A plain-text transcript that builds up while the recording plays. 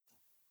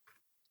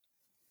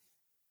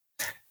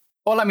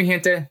Hola, mi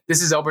gente.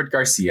 This is Albert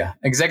Garcia,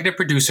 executive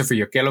producer for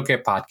your Que Lo Que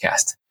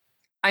podcast.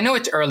 I know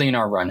it's early in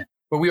our run,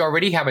 but we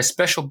already have a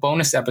special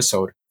bonus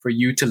episode for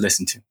you to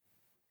listen to.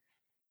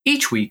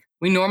 Each week,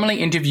 we normally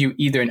interview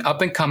either an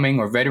up-and-coming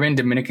or veteran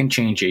Dominican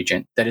change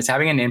agent that is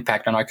having an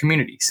impact on our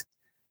communities.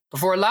 But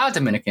for a lot of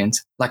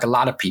Dominicans, like a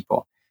lot of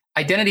people,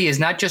 identity is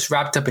not just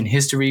wrapped up in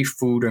history,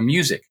 food, or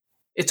music.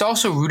 It's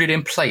also rooted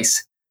in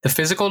place, the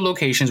physical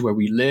locations where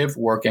we live,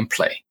 work, and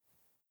play.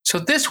 So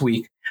this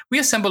week, we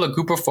assemble a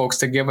group of folks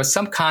to give us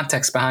some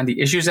context behind the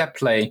issues at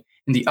play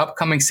in the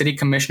upcoming city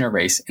commissioner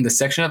race in the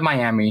section of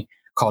Miami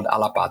called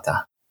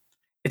Alapata.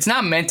 It's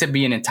not meant to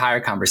be an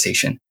entire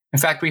conversation. In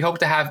fact, we hope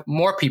to have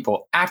more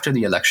people after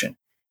the election,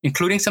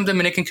 including some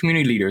Dominican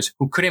community leaders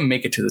who couldn't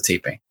make it to the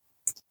taping.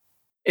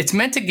 It's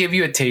meant to give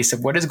you a taste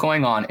of what is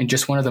going on in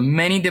just one of the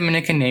many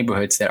Dominican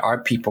neighborhoods that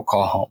our people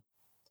call home.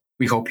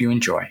 We hope you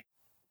enjoy.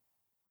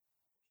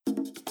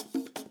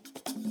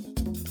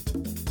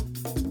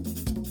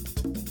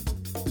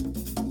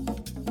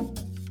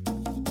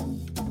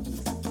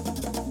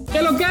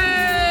 ¿Qué lo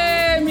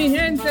que, mi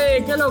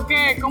gente? ¿Qué lo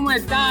que? ¿Cómo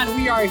están?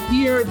 We are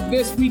here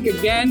this week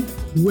again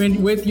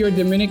with your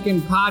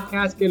Dominican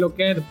podcast, Que Lo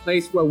Que, the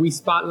place where we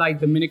spotlight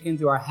Dominicans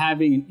who are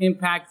having an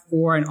impact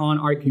for and on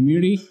our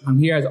community. I'm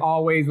here as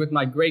always with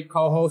my great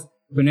co-host,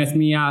 Vanessa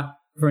Mia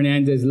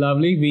Fernandez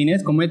Lovely.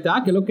 Venus, ¿cómo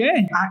está? ¿Qué lo que?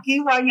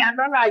 Aquí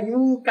guayando la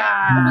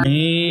yuca.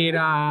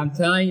 Mira, I'm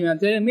telling you,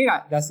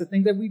 mira, that's the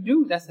things that we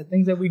do.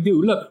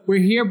 Look, we're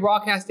here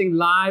broadcasting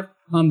live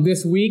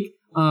this week.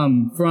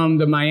 From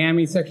the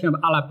Miami section of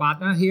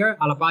Alapata here.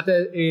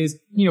 Alapata is,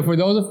 for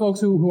those of folks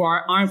who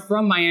aren't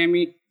from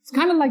Miami, it's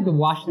kind of like the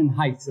Washington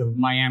Heights of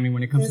Miami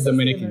when it comes to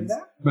Dominicans,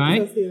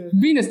 right?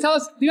 Venus, tell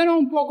us a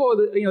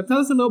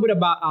little bit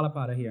about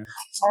Alapata here.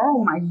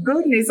 Oh my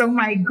goodness.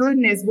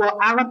 Well,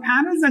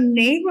 Alapata is a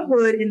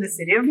neighborhood in the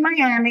city of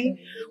Miami,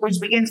 which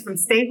begins from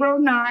State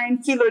Road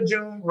 9 to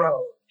Lejeune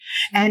Road.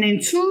 And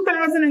in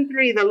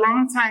 2003, the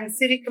longtime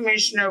city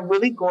commissioner,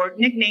 Willie Gord,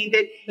 nicknamed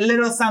it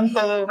Little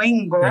Santo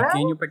Domingo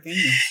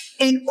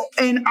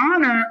in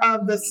honor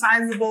of the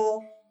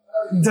sizable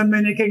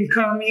Dominican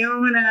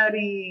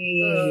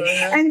community.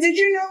 And did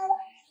you know,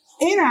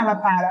 in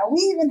Alapata, we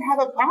even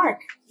have a park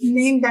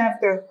named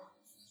after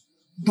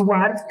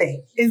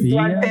Duarte. It's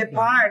Duarte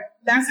Park.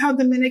 That's how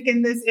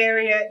Dominican this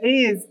area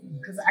is,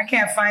 because I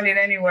can't find it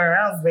anywhere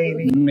else,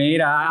 baby.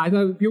 Mira, I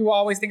thought people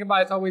always think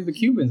about it's always the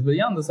Cubans, but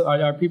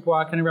our people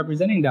are kind of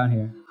representing down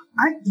here.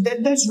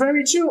 That's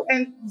very true.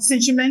 And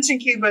since you mentioned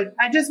Cuba,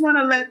 I just want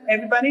to let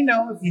everybody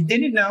know, if you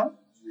didn't know,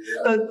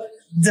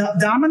 the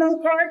Domino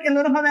Park in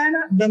Little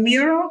Havana, the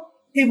mural,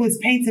 it was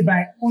painted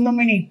by un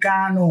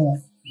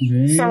Dominicano.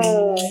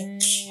 So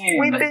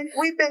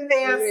we've been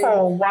there for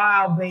a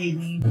while,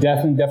 baby.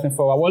 Definitely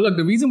for a while. Well, look,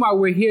 the reason why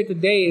we're here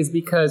today is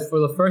because for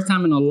the first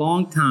time in a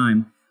long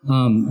time,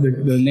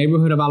 the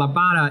neighborhood of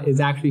Alapata is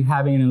actually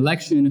having an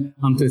election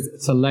to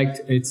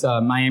select its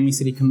Miami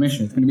City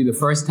Commission. It's going to be the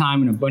first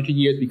time in a bunch of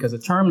years because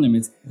of term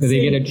limits that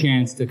they get a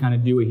chance to kind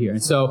of do it here.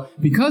 And so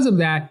because of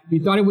that, we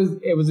thought it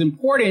was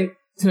important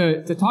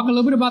to talk a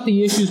little bit about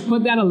the issues,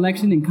 put that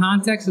election in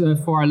context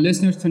for our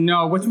listeners to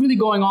know what's really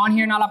going on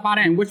here in Alapata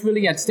and what's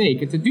really at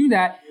stake. And to do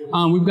that,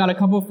 we've got a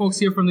couple of folks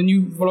here from the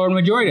new Florida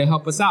Majority to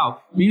help us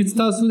out. You need to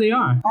tell us who they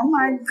are. Oh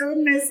my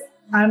goodness.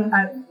 I'm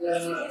nada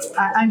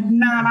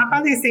más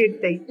para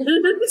decirte.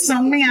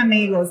 Son mis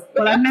amigos.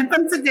 Well, I met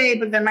them today,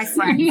 but they're my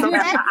friends.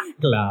 Okay?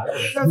 Claro.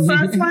 The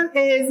first one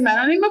is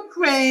Melanie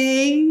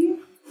McCray.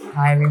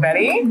 Hi,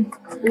 everybody.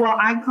 Well,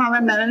 I call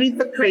her Melanie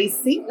the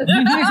Crazy.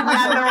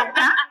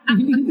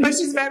 But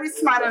she's very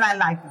smart and I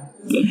like her.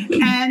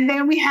 And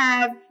then we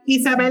have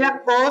Isabella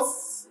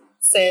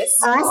Sis.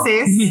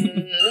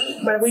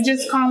 But we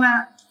just call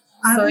her...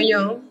 Soy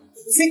yo.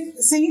 See,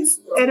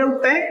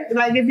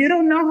 like if you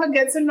don't know her,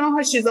 get to know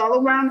her. She's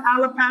all around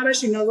Alapata.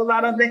 She knows a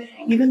lot of it.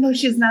 Even though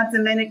she's not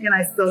Dominican,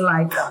 I still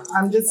like her.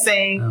 I'm just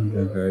saying,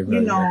 very,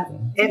 very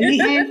es mi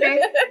gente,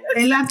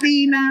 es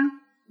Latina.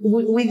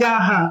 We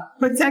got her.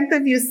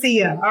 Protective, you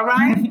see her, all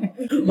right?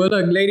 Well,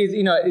 look, ladies,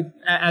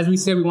 as we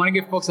said, we want to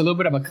give folks a little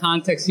bit of a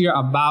context here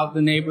about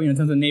the neighborhood, in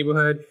terms of the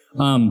neighborhood.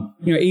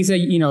 Isa,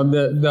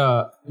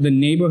 the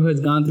neighborhood's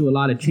gone through a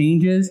lot of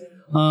changes.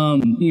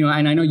 And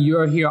I know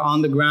you're here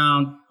on the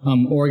ground,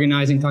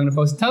 organizing, talking to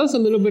folks. Tell us a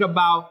little bit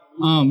about,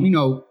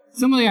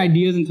 some of the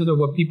ideas in terms of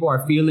what people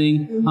are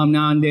feeling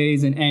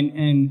nowadays,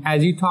 and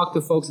as you talk to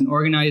folks and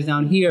organize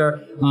down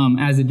here,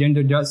 as a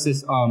gender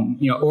justice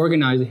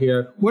organizer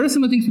here, what are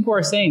some of the things people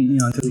are saying?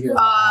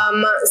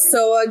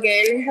 So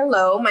again,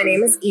 hello, my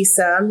name is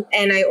Isa,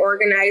 and I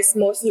organize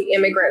mostly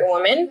immigrant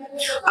women.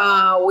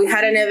 We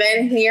had an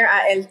event here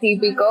at El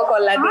Típico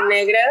con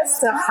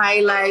Latinegras to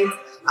highlight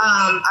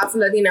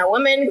Afro-Latina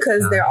women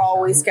because they're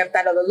always kept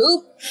out of the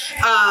loop.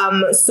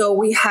 So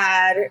we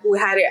had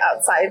it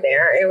outside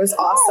there. It was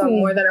awesome.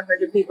 More than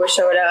 100 people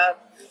showed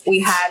up.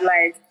 We had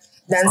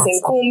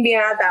dancing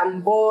cumbia,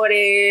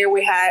 tambores.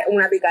 We had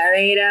una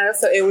picadera,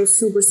 so it was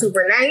super,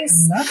 super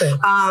nice.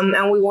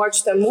 And we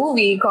watched a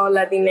movie called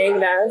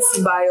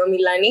Latinegras by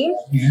Omilani,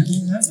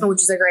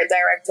 which is a great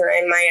director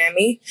in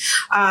Miami.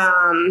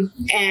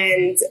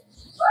 And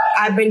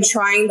I've been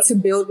trying to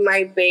build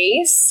my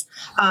base.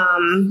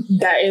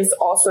 That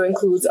also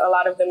includes a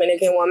lot of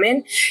Dominican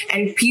women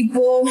and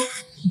people.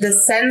 The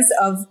sense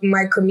of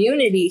my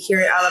community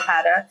here in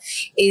Allapattah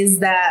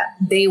is that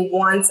they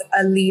want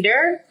a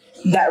leader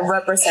that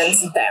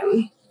represents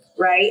them,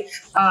 right?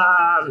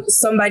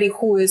 Somebody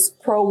who is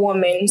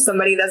pro-woman,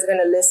 somebody that's going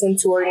to listen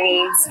to her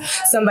needs,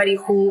 somebody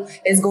who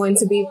is going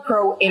to be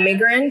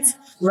pro-immigrant,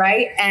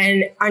 right?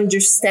 And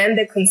understand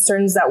the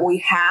concerns that we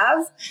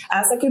have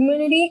as a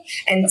community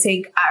and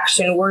take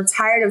action. We're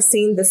tired of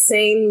seeing the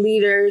same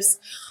leaders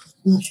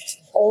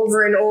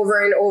over and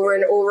over and over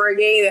and over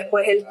again.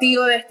 Después el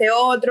tío de este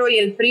otro y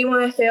el primo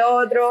de este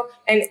otro.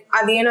 And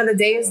at the end of the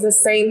day, it's the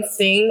same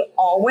thing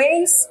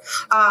always.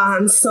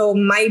 So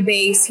my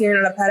base here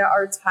in Allapattah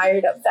are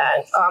tired of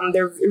that.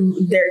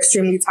 They're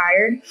extremely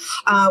tired.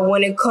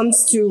 When it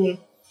comes to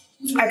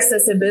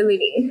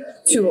accessibility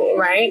too,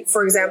 right?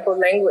 For example,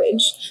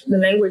 the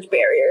language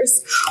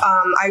barriers.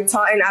 I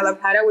taught in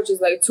Allapattah, which is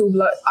like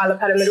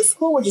Allapattah Middle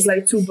School, which is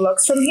like 2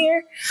 blocks from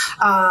here.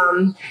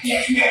 And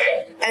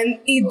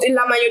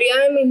la mayoría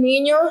de mis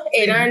niños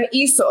eran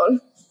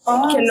ISOL.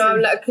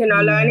 Que no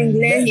hablaban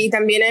inglés y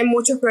también hay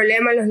muchos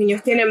problemas. Los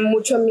niños tienen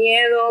mucho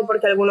miedo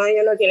porque algunos de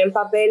ellos no tienen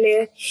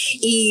papeles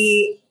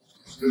y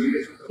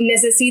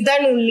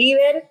necesitan un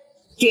líder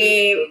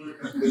que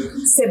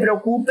se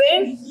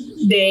preocupe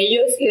de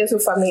ellos y de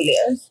sus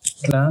familias.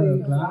 Claro.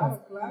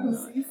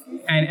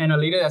 And a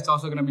leader that's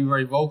also going to be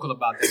very vocal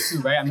about that too,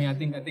 right? I mean, I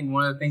think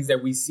one of the things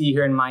that we see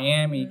here in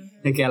Miami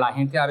is que la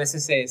gente a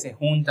veces se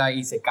junta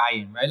y se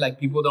callen, right? Like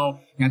people don't,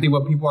 and I think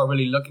what people are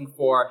really looking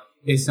for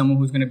is someone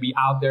who's going to be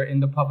out there in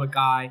the public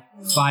eye,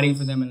 fighting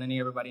for them and letting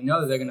everybody know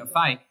that they're going to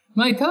fight.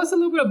 Mike, tell us a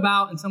little bit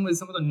about and some of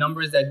the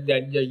numbers that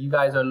you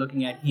guys are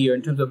looking at here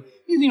in terms of,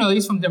 at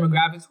least from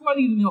demographics. Who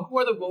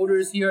are the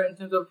voters here in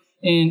terms of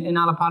in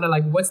Allapattah?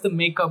 Like, what's the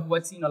makeup?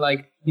 What's and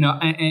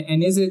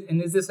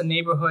is this a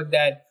neighborhood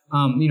that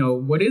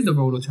what is the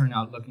voter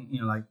turnout looking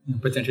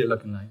potentially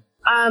looking like?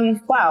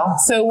 Wow.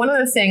 So one of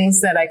the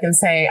things that I can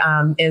say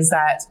is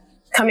that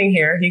coming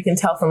here, you can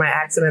tell from my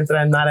accent that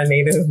I'm not a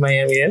native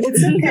Miamian.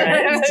 It's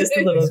okay. Just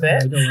a little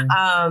bit.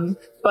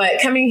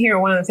 But coming here,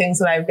 one of the things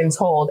that I've been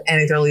told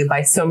anecdotally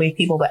by so many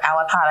people that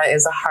Allapattah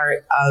is the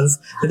heart of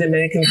the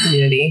Dominican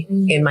community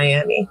in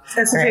Miami.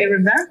 That's right.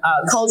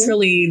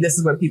 Culturally, this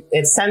is where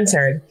it's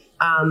centered.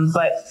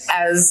 But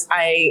as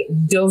I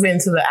dove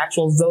into the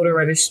actual voter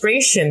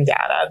registration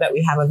data that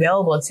we have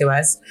available to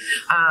us,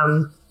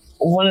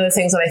 one of the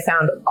things that I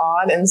found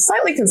odd and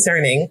slightly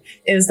concerning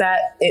is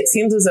that it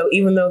seems as though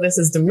even though this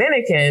is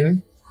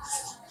Dominican,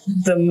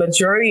 the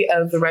majority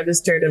of the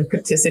registered and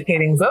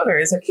participating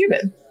voters are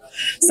Cuban.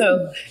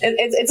 So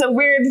it's a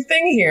weird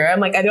thing here.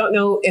 I'm like, I don't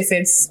know if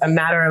it's a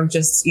matter of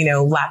just,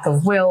 lack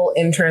of will,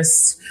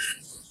 interest.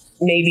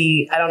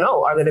 Maybe, I don't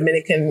know, are the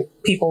Dominican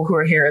people who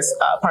are here as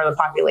part of the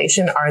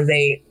population, are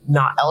they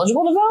not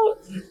eligible to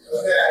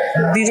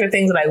vote? These are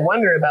things that I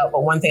wonder about,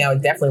 but one thing I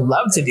would definitely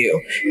love to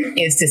do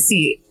is to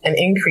see an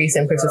increase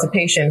in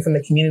participation from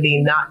the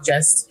community, not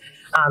just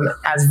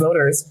as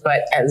voters,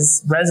 but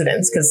as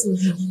residents, because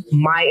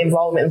my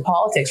involvement in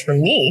politics for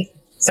me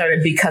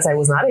started because I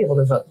was not able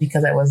to vote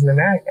because I wasn't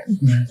American,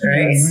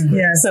 right?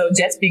 Yeah. So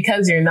just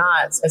because you're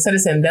not a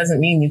citizen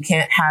doesn't mean you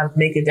can't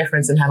make a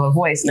difference and have a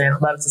voice. And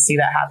I'd love to see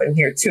that happen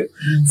here too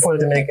for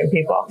the Dominican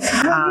people.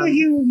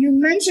 You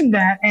mentioned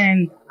that,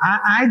 and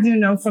I do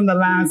know from the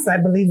last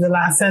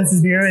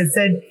Census Bureau, it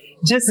said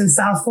just in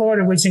South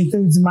Florida, which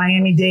includes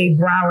Miami-Dade,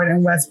 Broward,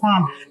 and West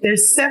Palm,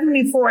 there's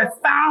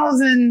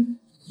 74,000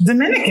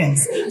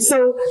 Dominicans.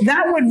 So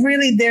that would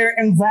really, their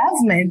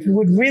involvement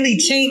would really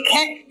change.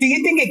 Do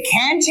you think it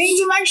can change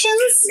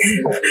elections?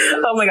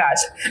 Oh my gosh.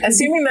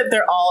 Assuming that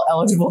they're all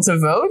eligible to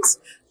vote,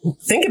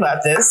 think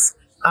about this.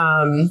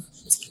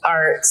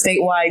 Our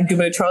statewide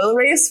gubernatorial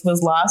race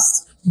was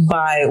lost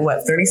by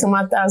 30 some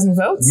odd thousand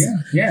votes?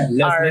 Yeah.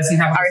 Our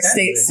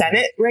state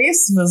Senate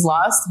race was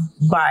lost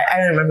by, I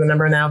don't remember the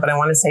number now, but I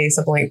want to say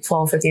something like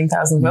 12,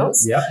 15,000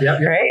 votes.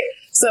 Yep. Right?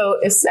 So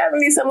if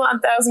 70 some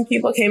odd thousand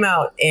people came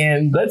out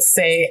and let's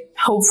say,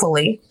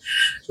 hopefully,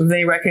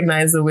 they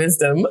recognize the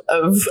wisdom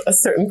of a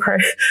certain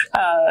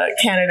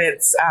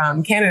candidate's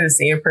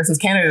candidacy, a person's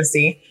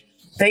candidacy,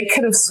 they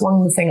could have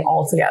swung the thing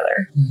all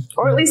together.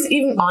 Or at least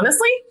even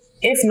honestly,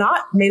 if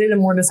not, made it a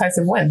more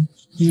decisive win.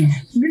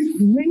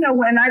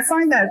 And I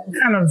find that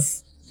kind of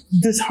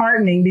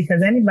disheartening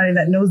because anybody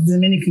that knows the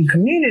Dominican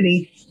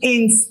community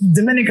in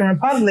Dominican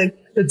Republic,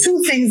 the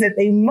two things that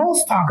they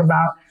most talk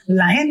about,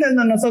 la gente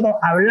de nosotros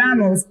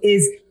hablamos,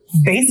 is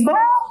baseball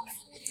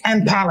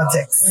and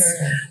politics.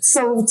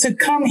 So to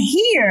come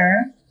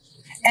here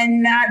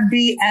and not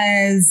be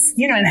as,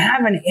 and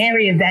have an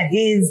area that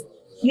is,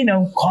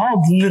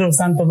 called Little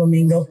Santo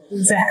Domingo,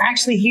 to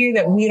actually hear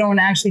that we don't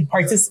actually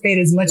participate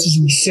as much as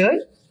we should,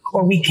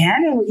 or we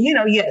can. And,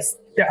 yes,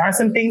 there are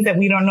some things that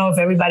we don't know if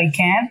everybody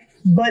can,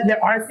 but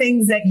there are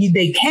things that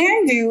they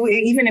can do,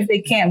 even if they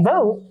can't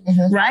vote,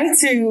 right?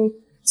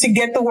 To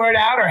get the word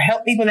out or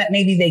help people that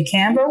maybe they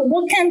can vote.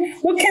 What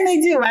can they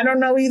do? I don't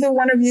know either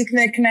one of you can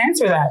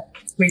answer that.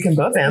 We can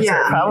both answer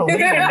probably.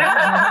 And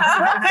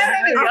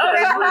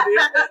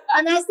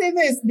I'll say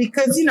this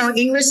because,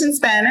 English and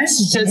Spanish,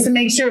 just to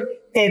make sure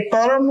que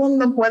todo el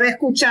mundo puede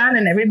escuchar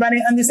and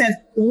everybody understands,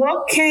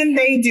 what can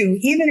they do?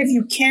 Even if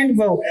you can't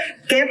vote,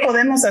 ¿qué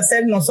podemos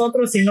hacer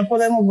nosotros si no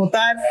podemos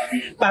votar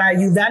para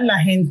ayudar a la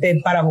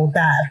gente para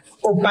votar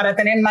o para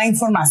tener más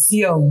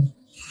información?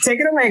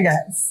 Take it away,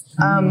 guys.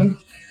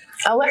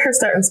 I'll let her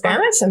start in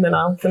Spanish and then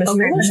I'll finish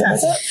in English.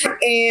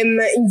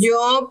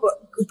 Yo,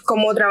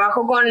 como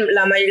trabajo con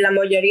la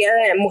mayoría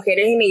de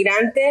mujeres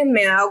inmigrantes,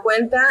 me he dado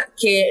cuenta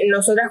que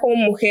nosotras como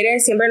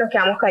mujeres siempre nos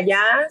quedamos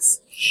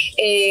calladas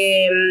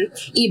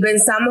y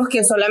pensamos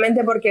que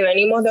solamente porque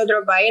venimos de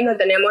otro país no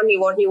tenemos ni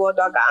voz ni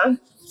voto acá.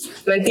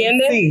 ¿Me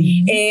entiendes?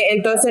 Sí.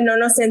 Entonces no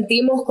nos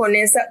sentimos con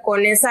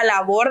esa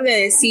labor de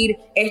decir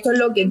esto es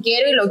lo que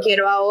quiero y lo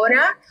quiero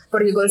ahora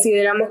porque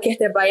consideramos que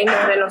este país no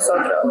es de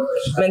nosotros.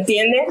 ¿Me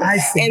entiendes? Ay,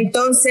 sí.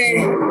 Entonces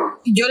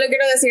yo le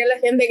quiero decir a la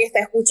gente que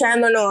está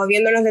escuchándonos o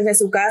viéndonos desde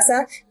su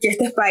casa que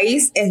este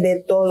país es de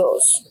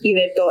todos y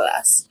de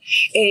todas.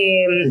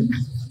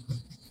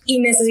 Y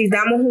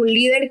necesitamos un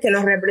líder que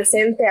nos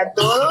represente a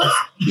todos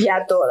y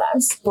a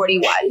todas por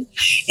igual.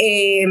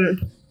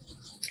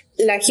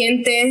 La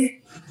gente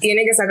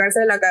tiene que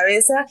sacarse de la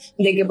cabeza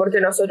de que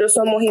porque nosotros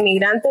somos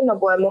inmigrantes no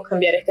podemos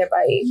cambiar este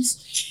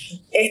país.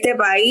 Este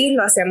país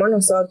lo hacemos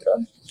nosotros.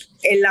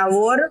 El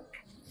labor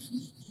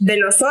de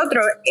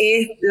nosotros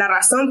es la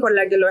razón por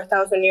la que los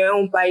Estados Unidos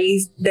es un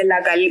país del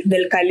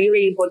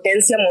calibre y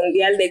potencia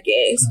mundial de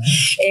que es.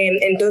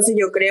 Entonces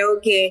yo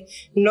creo que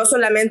no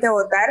solamente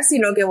votar,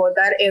 sino que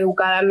votar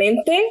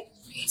educadamente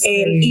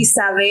y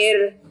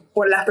saber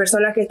por las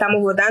personas que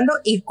estamos votando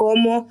y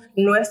cómo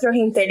nuestros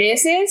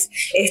intereses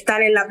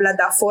están en la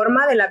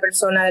plataforma de la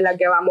persona de la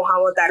que vamos a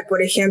votar.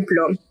 Por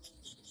ejemplo,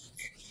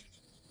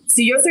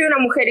 si yo soy una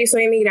mujer y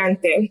soy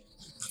inmigrante,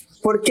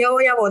 ¿por qué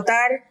voy a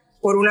votar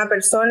por una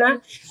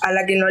persona a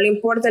la que no le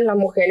importan las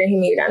mujeres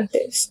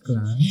inmigrantes?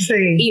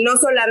 Sí. Y no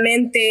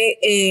solamente...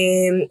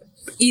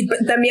 y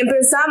también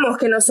pensamos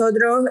que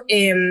nosotros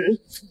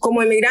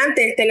como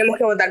inmigrantes tenemos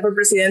que votar por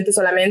presidente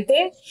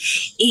solamente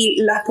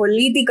y las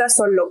políticas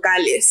son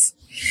locales.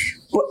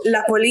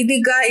 La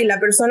política y la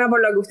persona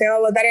por la que usted va a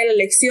votar en la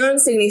elección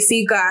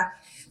significa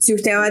si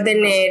usted va a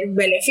tener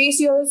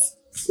beneficios,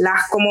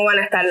 cómo van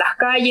a estar las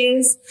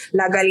calles,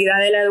 la calidad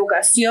de la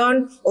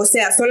educación. O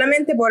sea,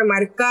 solamente por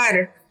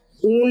marcar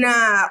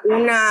una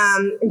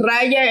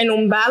raya en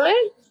un ballot,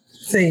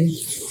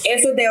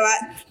 eso te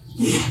va...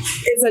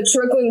 It's a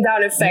trickling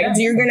down effect.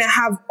 You're going to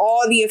have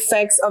all the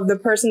effects of the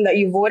person that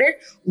you voted,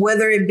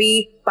 whether it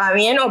be pa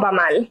bien o pa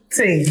mal.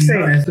 Sí.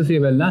 No, eso sí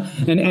es verdad.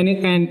 And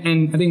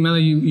I think,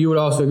 Melanie, you would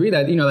also agree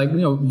that,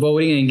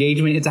 voting and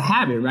engagement, it's a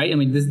habit, right? I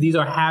mean, these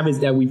are habits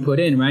that we put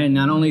in, right? And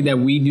not only that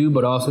we do,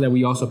 but also that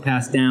we also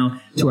pass down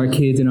to our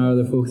kids and our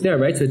other folks there,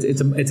 right? So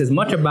it's as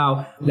much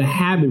about the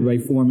habit,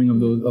 right, forming of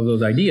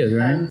those ideas,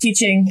 right?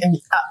 Teaching and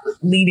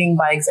leading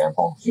by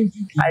example.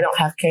 I don't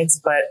have kids,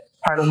 but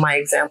part of my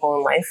example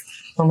in life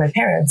were my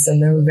parents,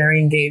 and they were very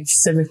engaged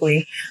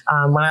civically.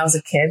 When I was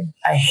a kid,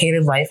 I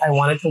hated life. I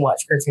wanted to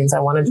watch cartoons.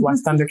 I wanted to watch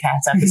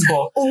Thundercats after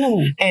school.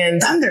 Ooh,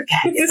 and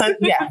Thundercats.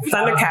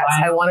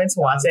 Thundercats. I wanted to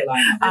watch it.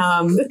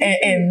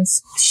 And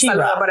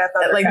She-Ra.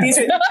 Like, these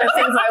are the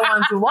things I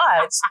wanted to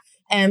watch.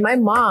 And my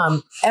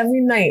mom,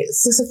 every night,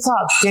 6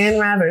 o'clock, Dan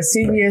Rather,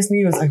 CBS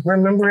News, like,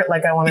 remember it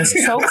like I want to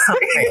choke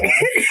something,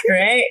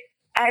 right?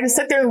 I had to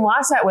sit there and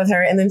watch that with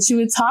her, and then she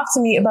would talk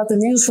to me about the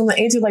news from the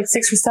age of like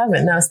 6 or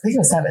 7. No, I think it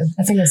was 7.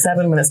 I think it was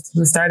 7 when it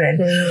started.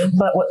 Mm-hmm.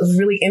 But what was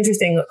really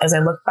interesting as I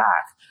look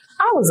back,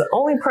 I was the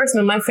only person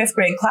in my 5th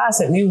grade class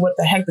that knew what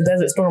the heck the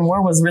Desert Storm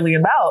War was really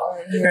about,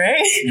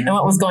 right? And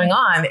what was going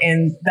on.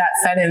 And that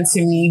fed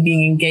into me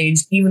being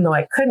engaged, even though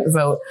I couldn't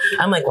vote.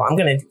 I'm like, well, I'm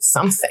going to do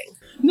something.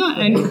 No,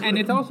 and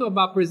it's also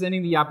about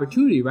presenting the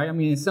opportunity, right? I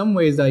mean, in some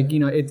ways, like,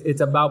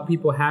 it's about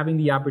people having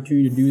the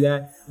opportunity to do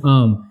that.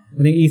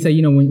 I think, Isa,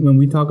 when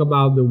we talk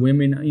about the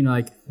women,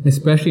 like,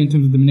 especially in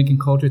terms of Dominican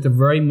culture, it's a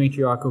very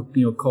matriarchal,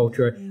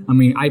 culture. I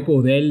mean, hay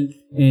poder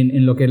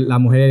en lo que la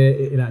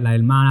mujer, la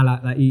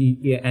hermana,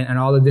 and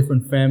all the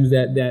different femmes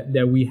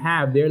that we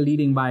have. They're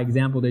leading by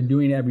example. They're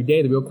doing it every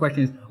day. The real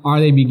question is, are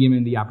they being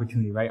given the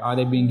opportunity, right? Are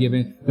they being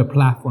given the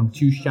platform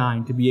to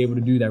shine, to be able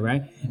to do that,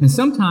 right? And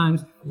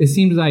sometimes it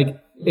seems like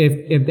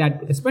if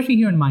that, especially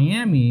here in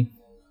Miami,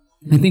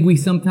 I think we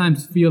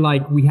sometimes feel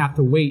like we have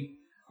to wait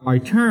our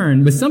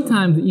turn, but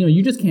sometimes,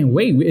 you just can't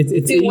wait. It's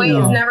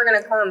never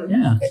going to come.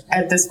 Yeah.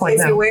 At this point,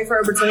 if you wait for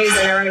opportunities,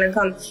 they're never going to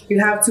come. You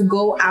have to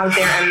go out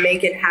there and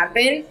make it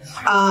happen.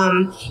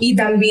 Y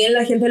también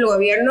la gente del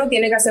gobierno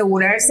tiene que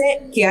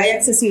asegurarse que haya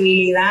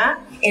accesibilidad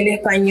en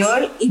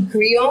español y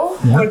creole,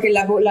 porque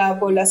la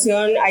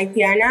población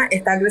haitiana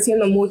está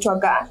creciendo mucho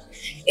acá.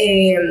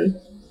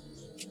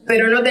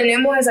 pero no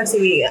tenemos esa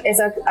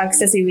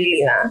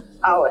accesibilidad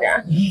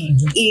ahora.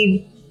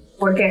 ¿Y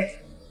por qué?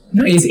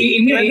 No, ¿Me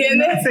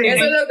entiendes? Sí.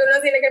 Eso es lo que uno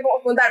tiene que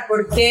preguntar.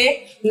 ¿Por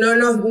qué no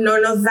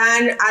nos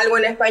dan algo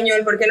en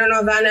español? ¿Por qué no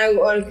nos dan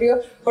algo en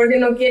criollo? Porque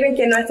no quieren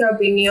que nuestra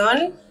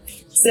opinión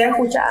sea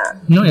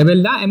escuchada. No, es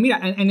verdad. And mira,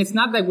 and it's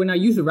not that we're not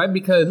used to it, right?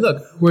 Because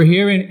look, we're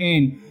here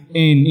in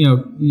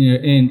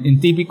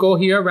Típico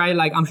here, right?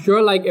 Like, I'm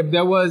sure, like, if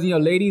there was,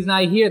 ladies'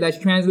 night here, that's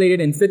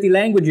translated in 50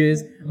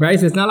 languages, right?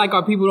 So it's not like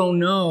our people don't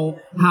know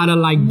how to,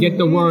 like, get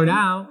the word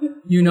out,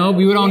 we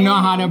don't know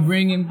how to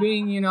bring and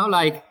bring,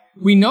 like,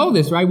 we know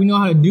this, right? We know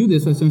how to do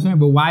this,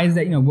 but why is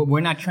that,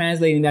 we're not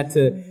translating that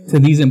to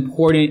these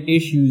important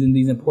issues and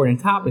these important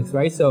topics,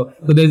 right? So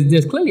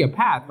there's clearly a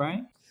path,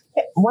 right?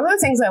 One of the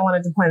things I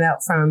wanted to point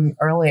out from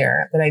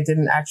earlier that I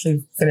didn't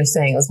actually finish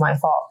saying, it was my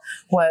fault,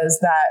 was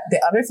that the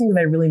other thing that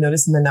I really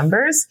noticed in the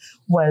numbers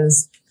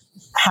was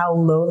how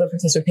low the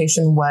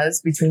participation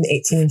was between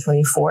 18 and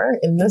 24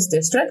 in this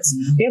district.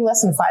 We have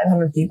less than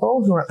 500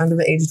 people who are under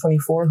the age of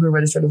 24 who are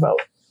registered to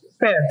vote.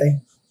 Espérate.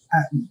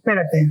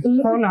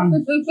 Hold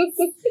on.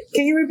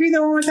 Can you repeat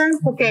that one more time?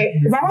 Okay.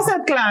 Vamos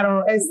a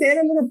claro. Say it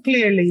a little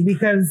clearly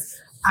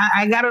because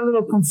I got a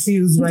little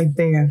confused right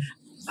there.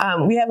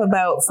 We have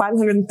about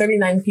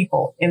 539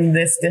 people in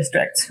this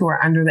district who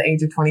are under the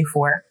age of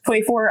 24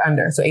 or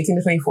under, so 18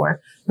 to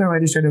 24, who are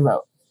registered to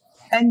vote.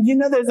 And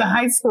there's a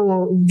high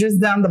school just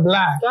down the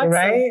block,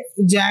 right?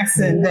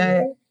 Jackson.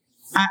 That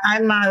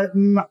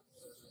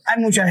hay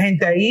mucha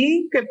gente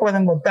ahí que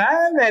pueden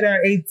votar that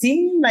are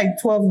 18, like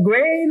 12th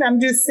grade. I'm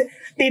just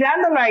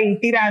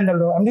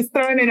tirándolo. I'm just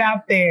throwing it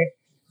out there.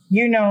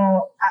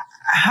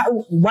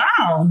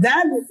 Wow,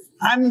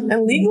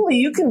 and legally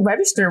you can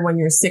register when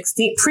you're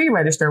 16,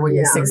 pre-register when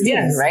you're 16,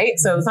 yes. Right?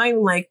 So it's not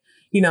even like,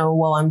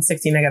 well, I'm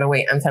 16, I gotta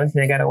wait. I'm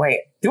 17, I gotta wait.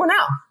 Do it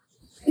now.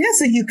 Yeah,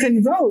 so you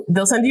can vote.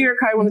 They'll send you your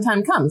card when the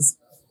time comes.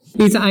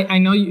 Lisa, I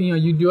know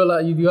you do a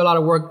lot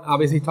of work,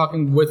 obviously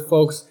talking with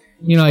folks,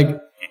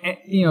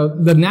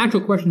 the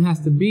natural question has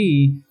to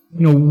be,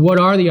 what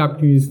are the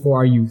opportunities for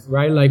our youth,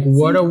 right? Like,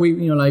 what are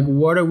we,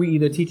 what are we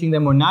either teaching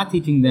them or not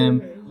teaching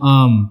them,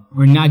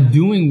 or not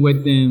doing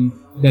with them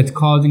that's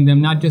causing them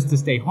not just to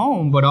stay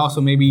home, but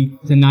also maybe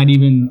to not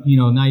even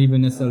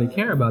necessarily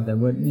care about that.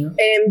 But, Yo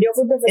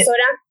fui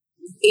profesora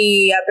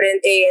y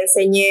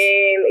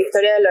enseñé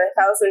historia de los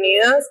Estados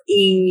Unidos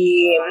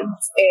y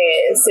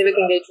civic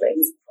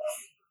engagement.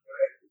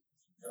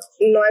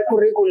 No hay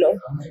currículum,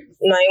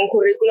 no hay un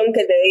currículum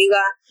que te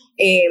diga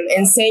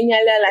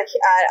enséñale a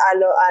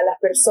las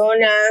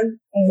personas,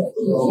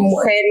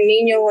 mujeres,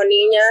 niños o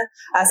niñas,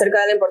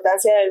 acerca de la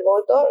importancia del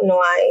voto. No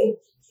hay,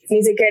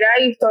 ni siquiera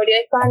hay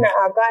historia hispana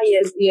acá y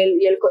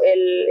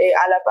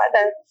Alapata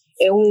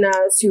es una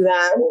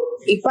ciudad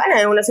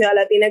hispana, es una ciudad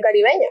latina y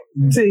caribeña.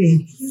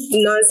 Sí.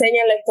 No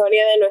enseñan la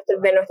historia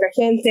de nuestra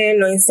gente,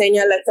 no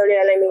enseñan la historia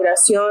de la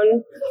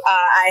inmigración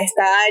a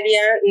esta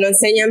área, no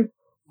enseñan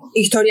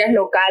historias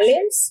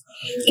locales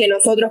que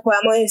nosotros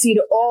podamos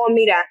decir, oh,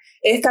 mira,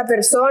 esta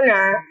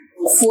persona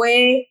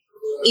fue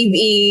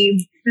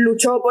y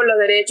luchó por los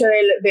derechos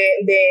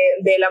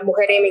de la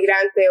mujer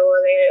inmigrante o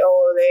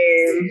de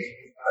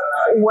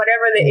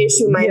whatever the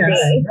issue might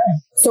be.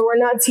 So we're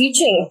not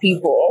teaching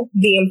people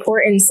the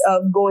importance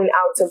of going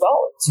out to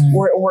vote.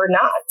 We're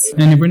not.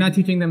 And if we're not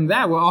teaching them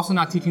that, we're also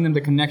not teaching them the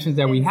connections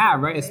that we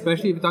have, right?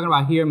 Especially if you're talking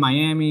about here in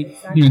Miami,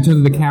 in terms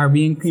of the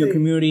Caribbean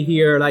community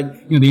here,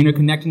 like, the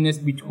interconnectedness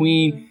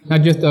between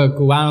not just the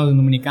Cubanos and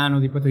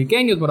Dominicanos and Puerto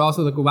Ricanos, but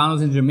also the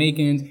Cubanos and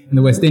Jamaicans and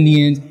the West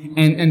Indians.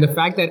 And the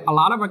fact that a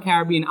lot of our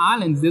Caribbean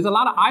islands, there's a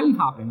lot of island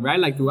hopping, right?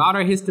 Like throughout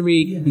our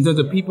history, in terms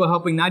of people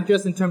helping, not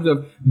just in terms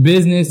of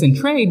business and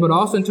trade, but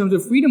also in terms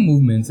of freedom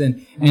movements and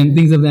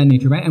things of that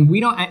nature, right? And we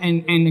don't,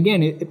 and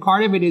again,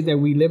 part of it is that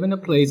we live in a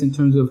place in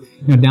terms of,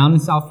 down in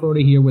South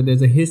Florida here, where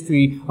there's a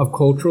history of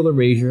cultural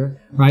erasure,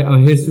 right? A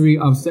history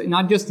of,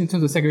 not just in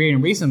terms of segregation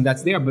and racism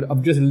that's there, but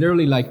of just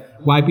literally like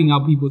wiping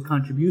out people's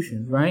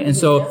contributions, right? And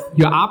so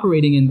you're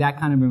operating in that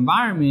kind of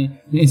environment.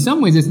 In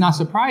some ways, it's not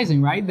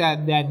surprising, right?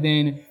 That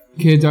then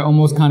kids are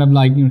almost kind of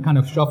like, kind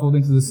of shuffled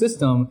into the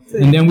system.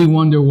 And then we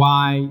wonder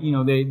why,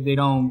 they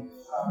don't,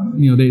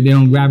 they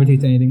don't gravitate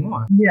to anything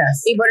more.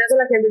 Yes. Y por eso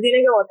la gente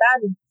tiene que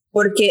votar,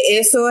 porque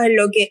eso es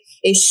lo que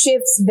it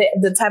shifts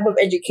the type of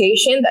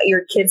education that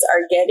your kids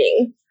are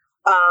getting.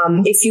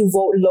 If you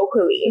vote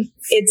locally,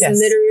 it's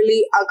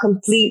literally a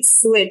complete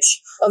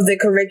switch of the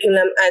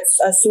curriculum,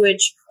 a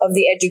switch of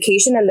the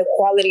education and the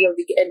quality of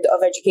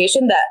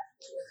education that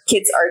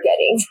kids are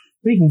getting.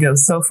 We can go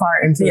so far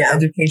into the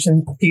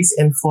education piece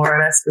in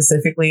Florida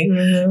specifically,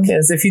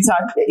 because if you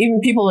talk,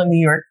 even people in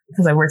New York,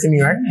 because I worked in New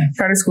York,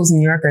 charter schools in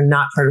New York are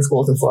not charter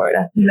schools in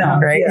Florida. No.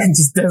 Right? It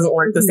just doesn't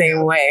work the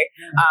same way.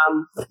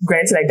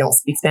 Granted, I don't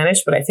speak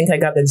Spanish, but I think I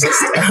got the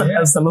gist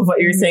of some of what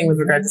you were saying with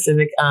regard to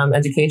civic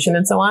education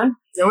and so on.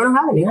 No, we don't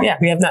have any. Yeah,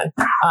 we have none.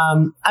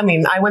 I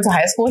mean, I went to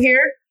high school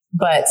here,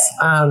 but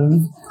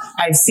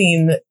I've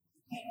seen,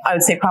 I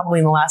would say probably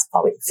in the last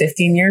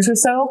 15 years or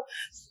so,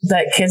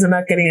 that kids are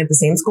not getting at the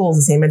same schools,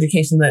 the same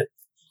education that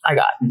I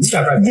got.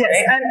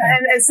 Yes,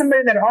 and as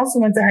somebody that also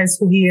went to high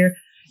school here,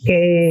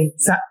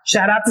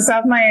 shout out to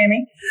South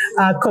Miami,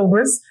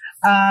 Cobras.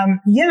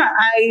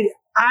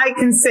 I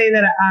can say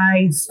that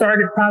I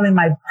started probably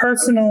my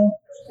personal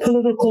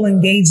political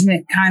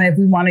engagement, kind of, if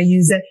we want to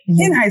use it,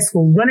 in high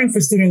school, running for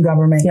student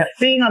government,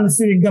 being on the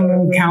student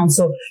government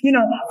council,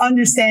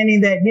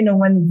 understanding that,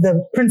 when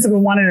the principal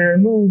wanted to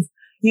remove,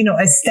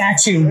 a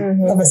statue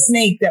of a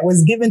snake that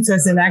was given to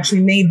us and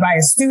actually made by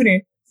a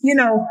student,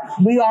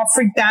 we all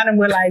freaked out and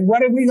we're like,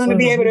 what are we going to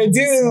be able to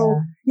do?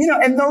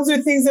 And those are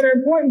things that are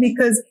important,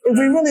 because if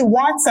we really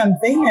want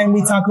something and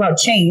we talk about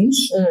change,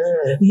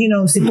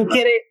 si tú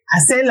quieres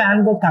hacer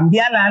algo,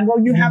 cambiar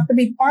algo, you have to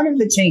be part of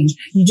the change.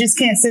 You just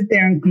can't sit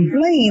there and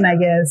complain, I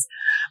guess.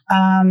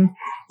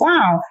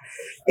 Wow.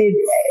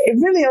 It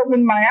really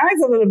opened my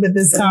eyes a little bit,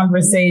 this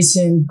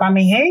conversation. Pa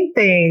mi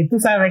gente, tú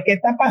sabes qué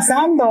está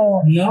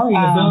pasando. No,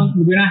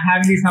 we're not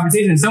having these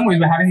conversations. In some ways,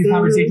 we're having these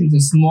conversations in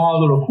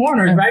small little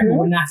corners, right? But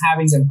we're not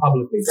having them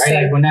publicly,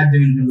 right? Like, we're not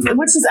doing them.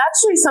 Which is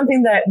actually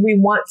something that we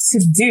want to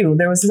do.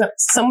 There was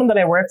someone that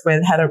I worked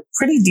with had a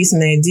pretty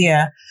decent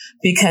idea,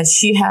 because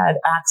she had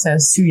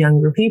access to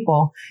younger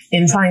people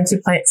in trying to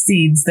plant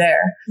seeds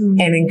there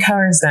and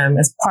encourage them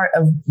as part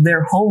of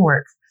their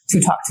homework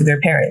to talk to their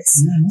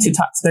parents, to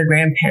talk to their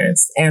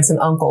grandparents, aunts and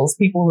uncles,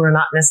 people who are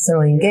not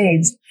necessarily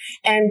engaged,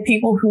 and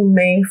people who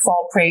may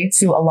fall prey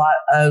to a lot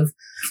of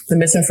the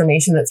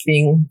misinformation that's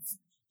being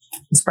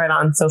spread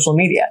on social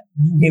media,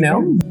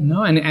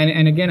 No,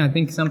 and again, I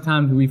think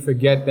sometimes we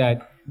forget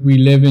that we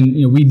live in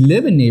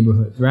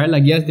neighborhoods, right?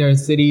 Like, yes, there are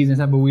cities and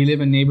stuff, but we live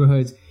in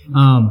neighborhoods.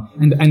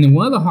 And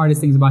one of the hardest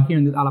things about here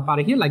in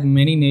Alapata, here, like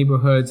many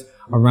neighborhoods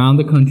around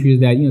the country, is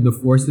that, the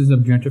forces of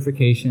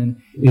gentrification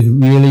is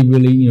really,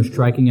 really,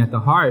 striking at the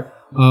heart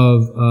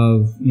of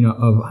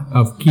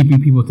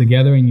keeping people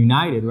together and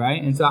united,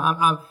 right? And so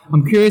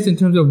I'm curious in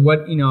terms of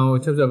what, in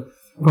terms of,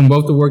 from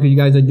both the work that you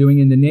guys are doing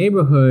in the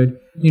neighborhood,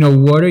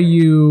 what are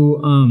you,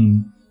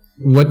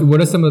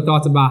 what are some of the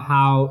thoughts about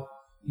how,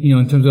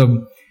 in terms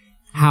of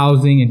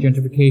housing and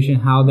gentrification,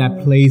 how that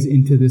plays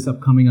into this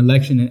upcoming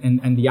election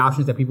and the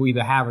options that people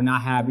either have or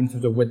not have in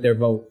terms of with their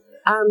vote?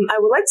 I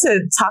would like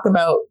to talk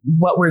about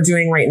what we're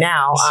doing right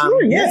now.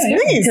 Sure, yes,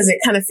 because it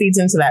kind of feeds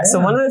into that. Yeah. So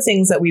one of the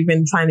things that we've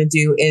been trying to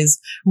do is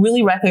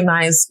really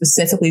recognize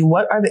specifically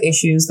what are the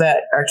issues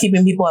that are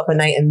keeping people up at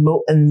night, and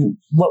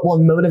what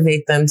will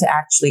motivate them to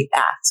actually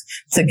act,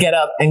 to get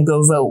up and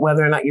go vote,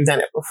 whether or not you've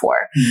done it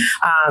before.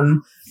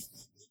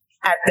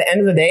 At the end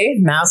of the day,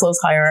 Maslow's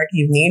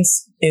hierarchy of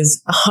needs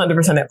is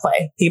 100% at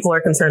play. People are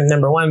concerned,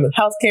 number one, with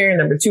healthcare,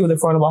 number two, with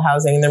affordable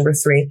housing, and number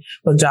three,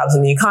 with jobs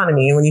in the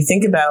economy. And when you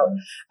think about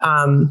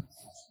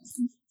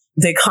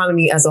the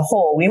economy as a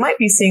whole, we might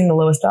be seeing the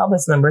lowest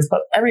jobless numbers,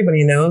 but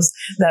everybody knows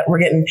that we're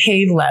getting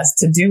paid less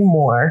to do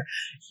more,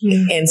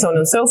 and so on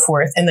and so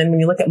forth. And then when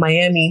you look at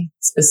Miami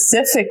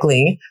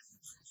specifically,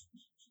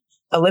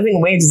 a living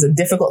wage is a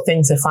difficult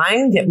thing to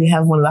find, yet we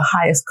have one of the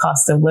highest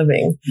costs of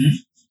living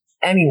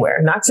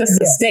anywhere, not just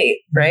the state,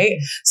 right?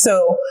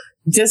 So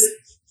just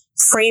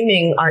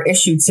framing our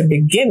issue to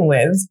begin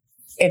with,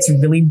 it's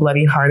really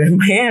bloody hard in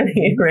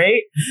Miami,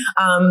 right?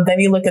 Then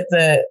you look at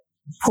the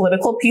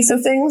political piece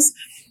of things.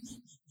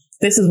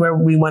 This is where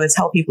we want to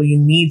tell people you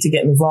need to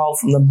get involved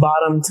from the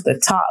bottom to the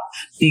top,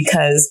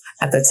 because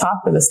at the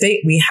top of the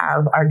state, we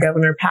have our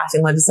governor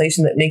passing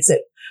legislation that makes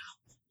it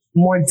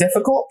more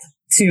difficult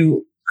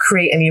to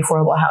create any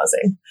affordable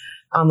housing.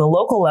 On the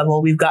local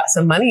level, we've got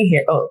some money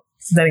here.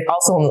 Then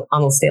also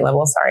on the state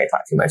level, sorry, I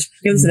talked too much.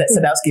 We have the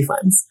Sadowski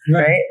funds,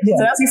 right? Yeah.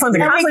 Sadowski funds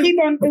are constantly, we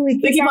keep on pulling.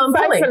 We keep on the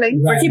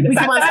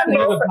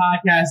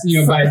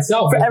podcast, by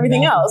itself for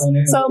everything else.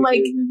 So I'm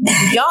like,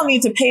 y'all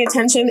need to pay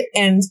attention,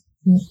 and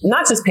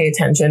not just pay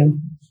attention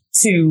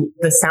to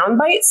the sound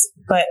bites,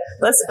 but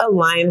let's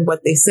align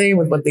what they say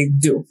with what they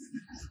do,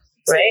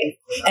 right?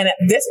 And at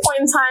this point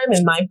in time,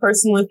 in my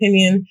personal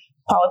opinion,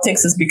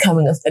 politics is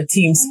becoming a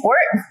team sport.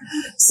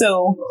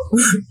 So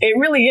it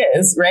really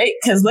is, right?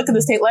 Because look at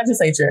the state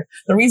legislature.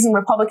 The reason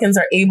Republicans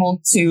are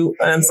able to,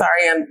 and I'm sorry,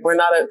 we're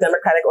not a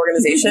democratic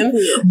organization,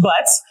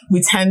 but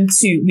we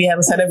have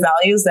a set of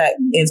values that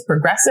is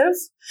progressive.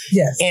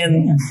 Yes.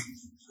 And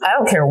I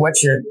don't care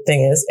what your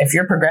thing is. If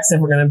you're progressive,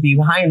 we're going to be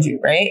behind you,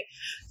 right?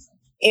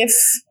 If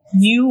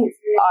you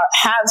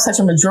have such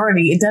a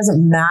majority, it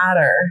doesn't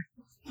matter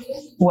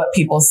what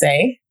people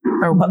say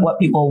or what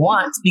people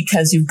want,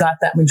 because you've got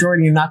that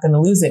majority. You're not going to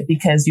lose it,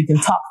 because you can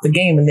talk the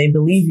game and they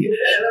believe you.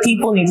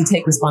 People need to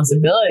take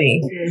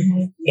responsibility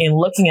in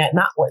looking at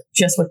not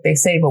just what they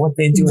say, but what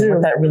they do and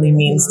what that really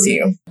means to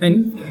you.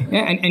 And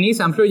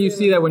Isa, I'm sure you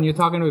see that when you're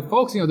talking with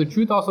folks, the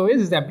truth also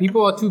is that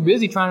people are too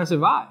busy trying to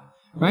survive.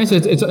 Right, so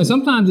it's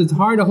sometimes it's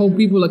hard to hold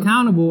people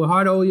accountable,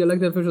 hard to hold your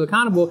elected officials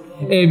accountable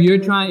if you're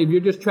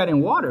just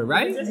treading water,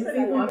 right?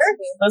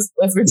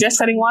 If you're just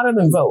treading water,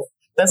 then vote.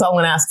 That's all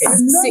I'm asking.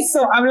 No,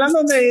 so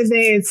hablando de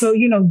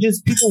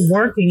just people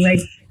working, like,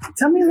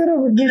 tell me a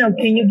little,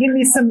 can you give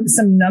me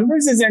some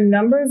numbers? Is there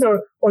numbers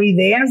or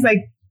ideas? Like,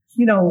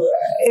 you know,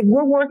 if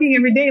we're working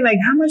every day, like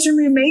how much are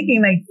we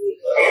making? Like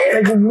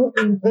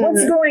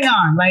what's going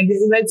on? Like,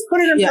 let's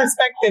put it in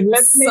perspective.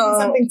 Let's make it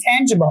something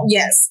tangible.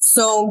 Yes.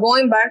 So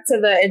going back to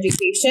the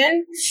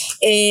education,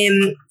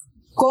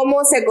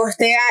 cómo se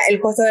costea el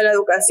costo de la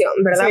educación,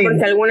 ¿verdad? Sí.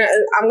 Porque I'm going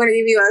to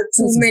give you a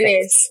 2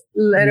 minutes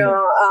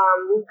little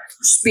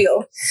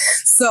spiel.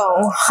 So,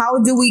 how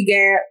do we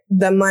get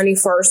the money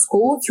for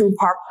school? Through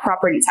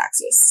property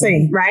taxes,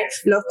 sí. Right?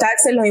 Los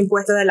taxes, los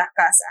impuestos de las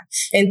casas.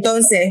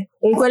 Entonces,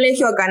 un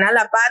colegio acá en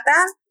La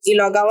Pata, y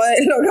lo acabo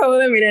de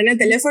mirar en el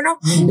teléfono,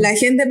 la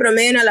gente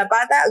promedio en La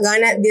Pata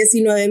gana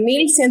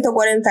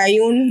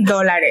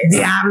 $19,141.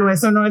 Diablo,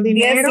 eso no es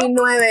dinero.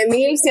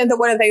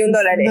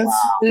 $19,141.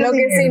 Lo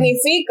que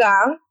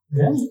significa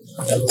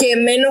que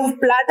menos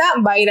plata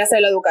va a ir hacia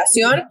la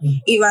educación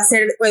y va a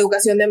ser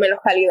educación de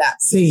menos calidad.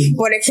 Sí.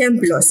 Por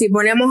ejemplo, si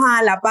ponemos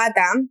a La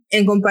Pata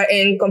en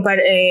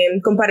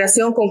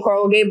comparación con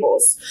Coral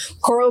Gables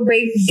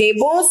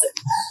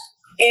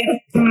es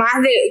más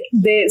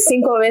de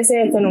 5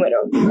 veces este número,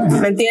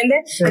 ¿me entiendes?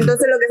 Sí.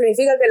 Entonces lo que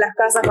significa que las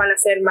casas van a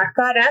ser más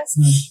caras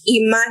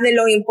y más de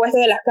los impuestos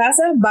de las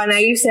casas van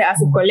a irse a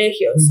sus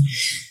colegios.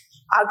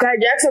 Acá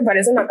Jackson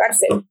parece una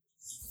cárcel.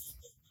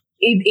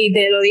 Y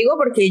te lo digo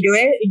porque yo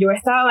he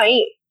estado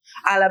ahí.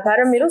 A La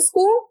Pata Middle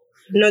School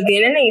no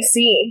tienen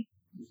AC.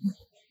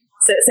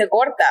 Se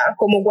corta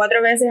como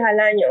 4 veces al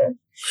año.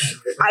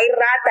 Hay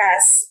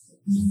ratas,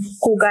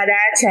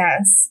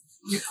 cucarachas.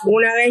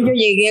 Una vez yo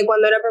llegué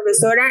cuando era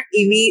profesora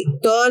y vi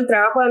todo el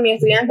trabajo de mis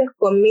estudiantes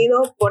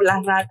comido por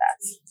las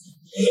ratas.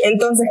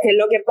 Entonces, ¿qué es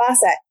lo que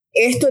pasa?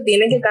 Esto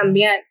tiene que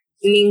cambiar.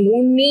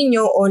 Ningún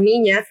niño o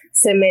niña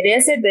se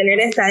merece tener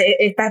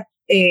estas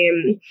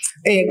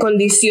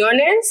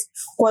condiciones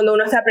cuando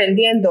uno está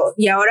aprendiendo.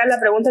 Y ahora la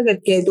pregunta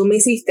que tú me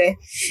hiciste,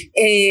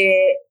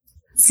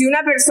 si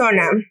una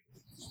persona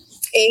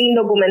es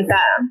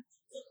indocumentada,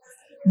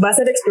 va a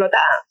ser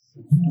explotada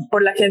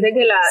por la gente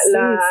que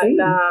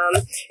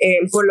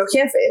por los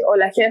jefes o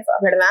las jefas,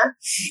 ¿verdad?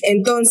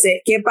 Entonces,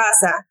 ¿qué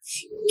pasa?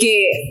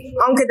 Que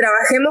aunque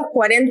trabajemos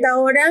 40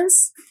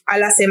 horas a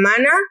la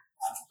semana,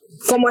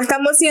 como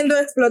estamos siendo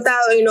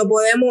explotados y no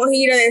podemos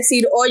ir a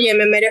decir, oye,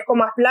 me merezco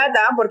más plata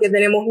porque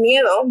tenemos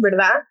miedo,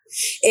 ¿verdad?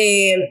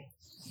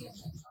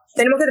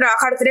 Tenemos que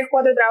trabajar 3,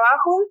 4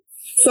 trabajos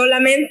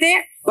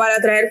solamente para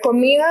traer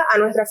comida a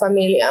nuestra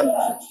familia.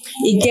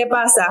 ¿Y qué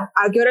pasa?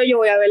 ¿A qué hora yo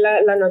voy a ver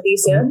la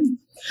noticia?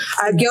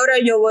 ¿A qué hora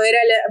yo voy a ir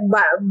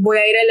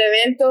al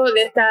evento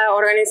de esta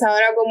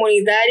organizadora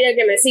comunitaria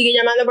que me sigue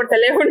llamando por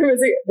teléfono y me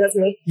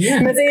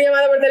sigue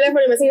llamando por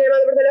teléfono?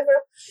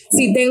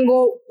 Si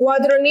tengo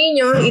 4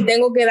 niños y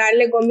tengo que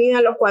darle comida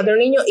a los 4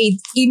 niños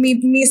y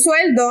mi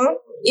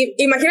sueldo,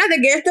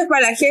 imagínate que esto es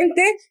para la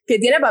gente que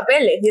tiene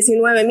papeles,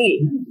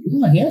 19,000.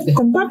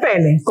 ¿Con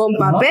papeles? Con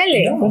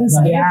papeles.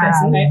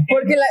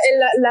 Porque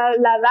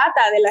la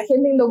data de la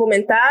gente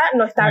indocumentada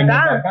no está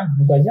acá.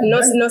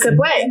 No se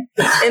puede.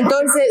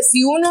 Entonces,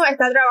 si uno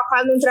está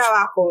trabajando un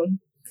trabajo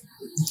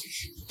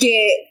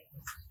que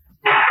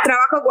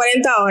trabaja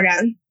 40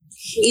 horas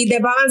y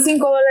te pagan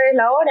 $5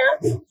 la hora,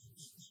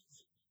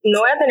 no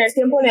voy a tener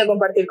tiempo ni de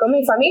compartir con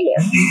mi familia.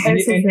 And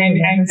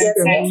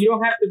you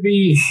don't have to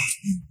be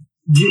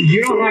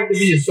you don't have to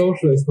be a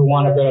socialist to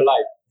want a better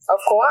life. Of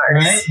course.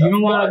 Right? You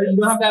don't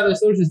have to have a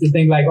socialist to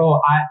think like,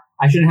 oh,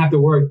 I shouldn't have to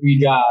work 3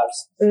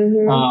 jobs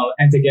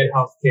and to get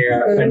health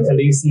care and to at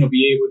least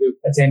be able to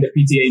attend a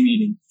PTA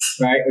meeting,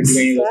 right? Or do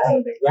any of those kind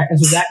of things, right? And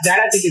so that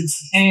I think is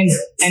and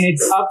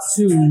it's up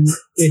to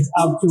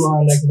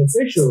our elected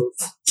officials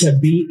to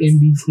be in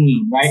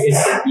between, right?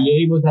 It's to be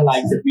able to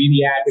be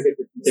the advocate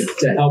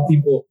to help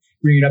people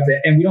bring it up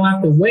there. And we don't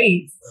have to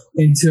wait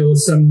until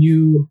some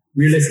new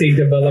real estate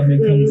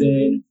development comes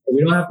in. We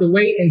don't have to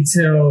wait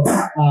until,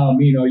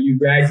 you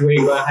graduate,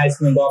 go to high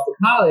school and go off to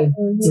college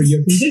for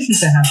your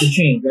conditions to have to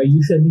change, right? You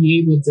should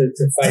be able to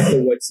fight for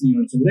what's,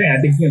 there. And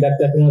I think,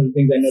 that's one of the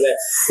things I know that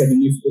the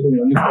newspaper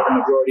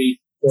majority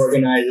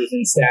organizers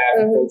and staff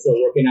and folks who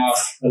are working out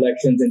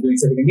elections and doing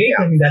civic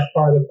engagement. I mean, that's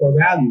part of the core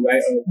value, right,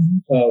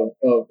 of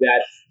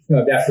that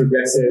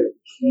progressive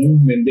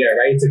movement there,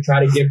 right? To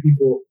try to give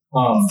people,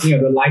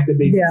 the life that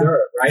they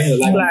deserve, right?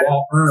 The life we've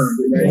all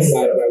earned, right?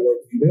 By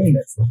working and doing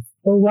this.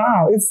 Oh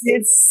wow, it's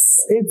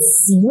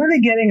really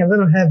getting a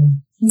little heavy.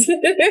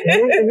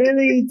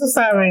 Really, tú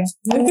sabes.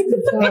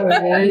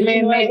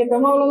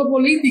 Estamos hablando de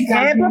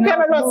política. Es porque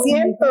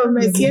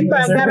me siento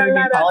acá a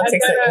hablar.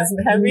 Politics is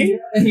heavy.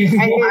 I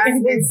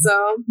think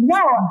so. No,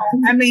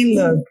 I mean,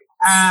 look.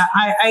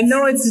 I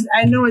know it's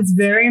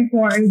very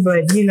important,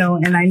 but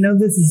and I know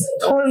this is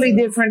totally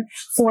different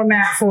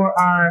format for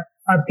our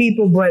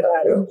people, but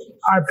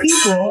our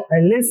people,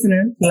 our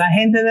listeners, la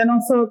gente de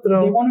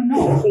nosotros,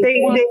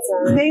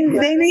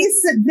 they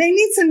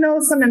need to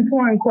know some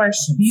important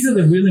questions. These are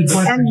the really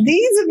important questions. And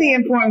these are the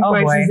important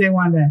questions they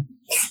want to.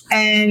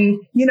 And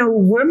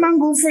we're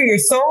Mangu for your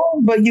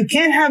soul, but you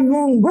can't have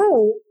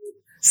Mungu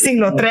Sin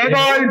los tres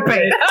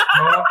golpes.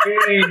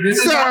 Okay,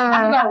 this is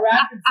our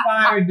rapid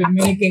fire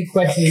Dominican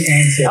question and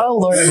answer. Oh,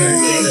 Lord.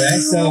 Right?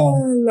 So,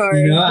 Lord.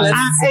 you know,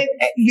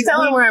 You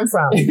tell him where I'm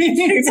from.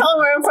 You tell him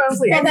where I'm from,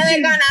 please. Esta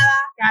de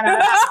Canadá.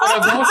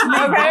 don't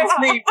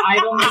sleep. I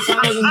don't make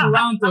fun of in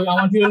Toronto. I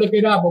want you to look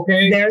it up,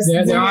 okay? There's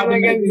there are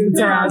Dominicans in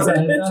Toronto.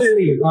 Don't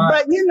sleep. All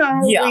right. But you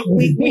know, Yeah.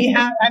 we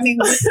have, I mean,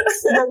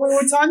 what we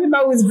were talking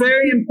about was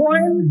very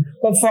important,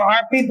 but for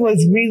our people,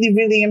 it's really,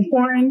 really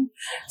important.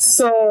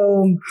 So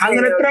I'm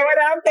going to throw it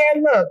out there.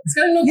 Look,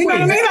 you know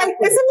what I mean? Like,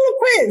 it's a little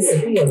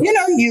quiz. You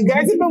know, you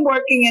guys have been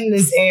working in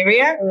this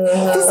area.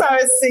 So,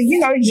 you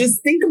know,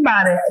 just think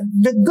about it.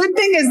 The good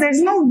thing is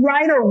there's no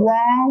right or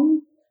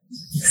wrong.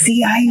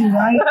 See, I ain't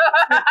right.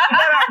 Not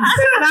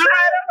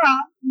right or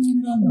wrong.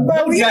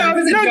 But, you know,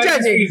 there's no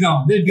judging.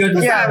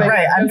 Yeah,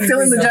 right. I'm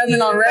feeling the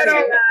judgment already.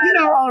 But, you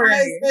know,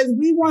 as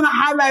we want to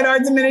highlight our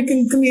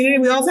Dominican community,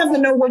 we also have to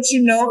know what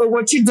you know or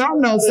what you don't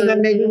know so that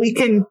maybe we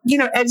can, you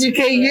know,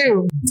 educate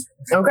you.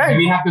 Okay.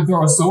 Maybe have to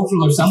throw a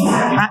social or something.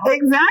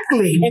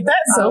 Exactly. If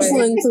that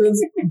social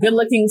includes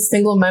good-looking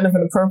single men of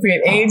an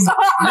appropriate age,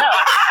 no.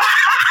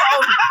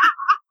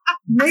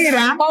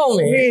 Mira.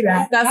 Holy.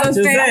 Mira. That's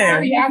Just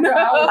saying.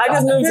 I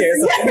just moved here,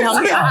 so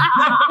help me out.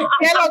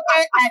 Que lo que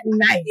at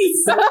night.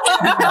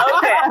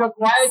 Okay.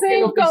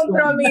 Sin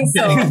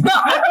compromiso.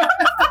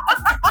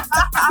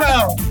 So,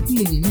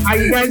 are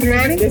you guys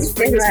ready? This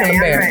finger's gonna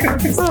bear.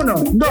 Uno,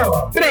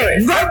 dos,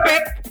 tres, golpe.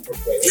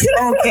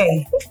 Okay.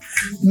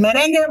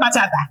 Merengue,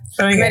 bachata.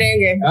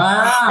 Merengue.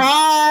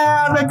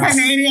 Ah. Oh, the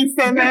Canadians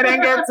say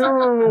merengue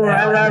too.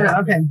 I love it.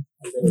 Okay.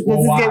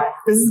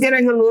 This is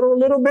getting a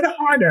little bit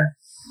harder.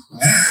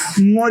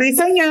 Morir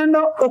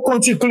soñando o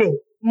Cochiclub?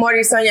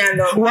 Morir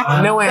soñando.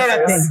 What? No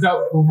answers.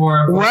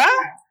 What?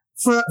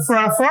 For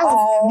our folks,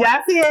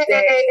 Yasi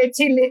is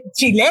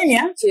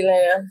Chilena.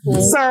 Chilena.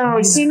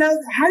 So she knows.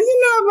 How do you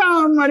know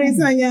about Morir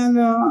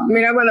soñando?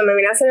 Mira, cuando me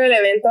vine a hacer el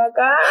evento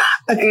acá,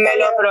 me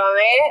lo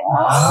probé.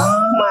 Oh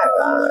my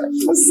God.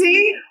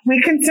 See, we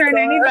can turn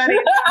anybody.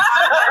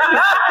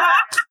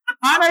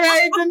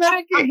 Honorary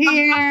Dominican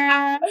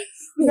here.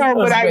 No,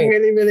 but I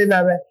really, really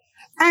love it.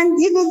 And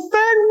the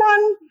third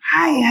one,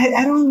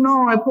 I don't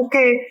know,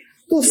 porque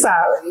tú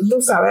sabes.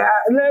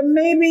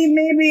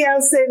 Maybe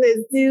I'll say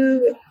that do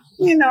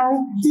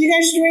you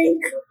guys drink?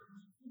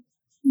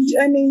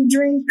 I mean,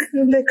 drink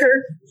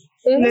liquor.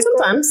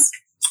 Sometimes.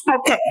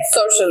 Okay.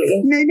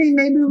 Socially. Maybe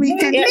we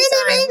can. Yeah,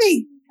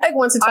 Maybe. Like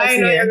once or twice a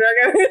year.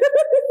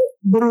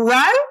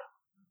 Brugal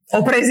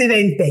o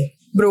Presidente?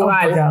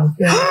 Brugal.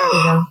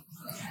 Yeah.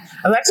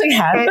 I've actually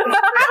had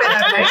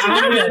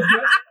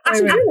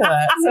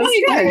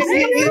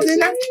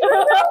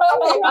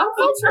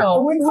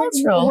Cultural.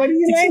 What do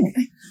you like?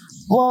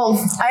 Well,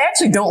 I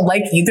actually don't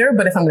like either,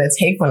 but if I'm going to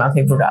take one, I'll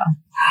take Brugal.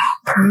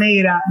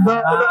 Mira.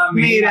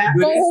 Mira.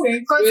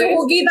 Con su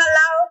juguito al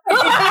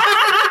lado.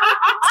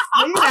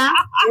 Mira.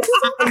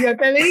 Yo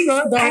te digo.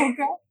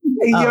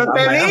 Yo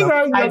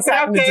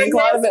creo que drink a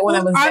lot of it when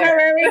I was there.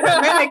 honorary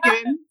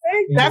Dominican.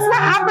 That's what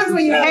happens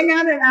when you hang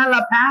out in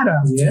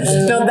Alapata. Yeah.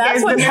 So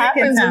that's what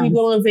happens when you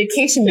go on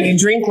vacation and you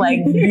drink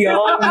like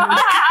beyond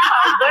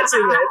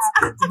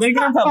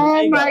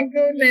Oh my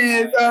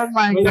goodness.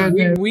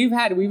 We've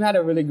had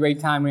a really great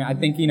time. I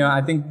think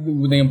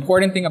the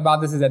important thing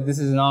about this is that this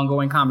is an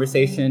ongoing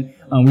conversation.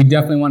 We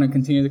definitely want to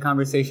continue the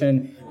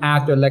conversation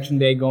after Election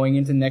Day, going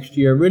into next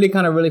year. Really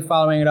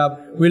following up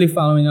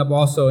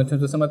also in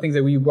terms of some of the things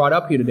that we brought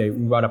up here today.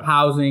 We brought up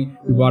housing.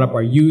 We brought up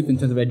our youth in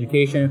terms of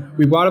education.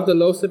 We brought up the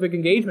low civic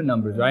engagement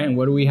numbers, right? And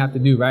what do we have to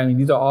do, right? I mean,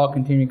 these are all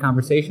continuing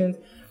conversations.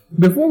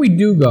 Before we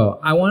do go,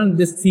 I want to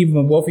just see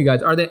from both of you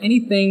guys, are there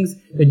any things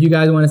that you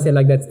guys want to say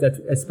like that's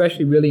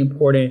especially really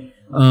important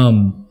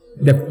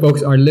that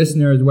folks, our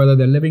listeners, whether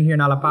they're living here in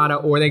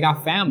Alapata or they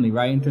got family,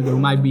 right, in terms of who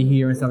might be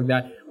here and stuff like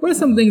that? What are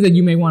some things that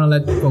you may want to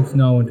let folks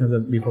know in terms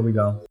of before we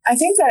go? I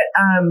think that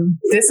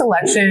this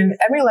election,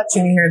 every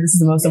election you hear, this is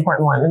the most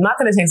important one. I'm not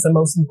going to say it's the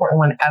most important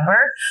one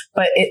ever,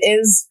 but it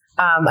is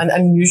an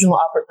unusual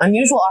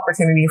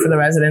opportunity for the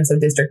residents of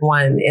District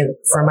 1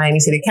 for Miami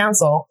City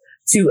Council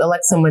to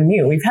elect someone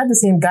new. We've had the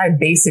same guy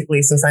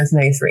basically since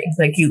 1993.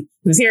 Like he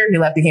was here, he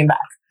left, he came back.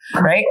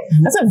 Right?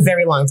 That's a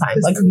very long time.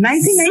 Like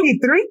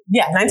 1993?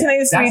 Yeah,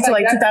 1993 to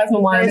like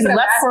 2001. He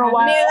left for a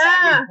while.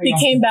 Yeah. He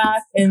came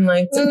back in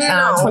like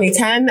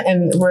 2010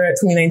 and we're at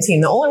 2019.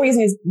 The only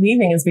reason he's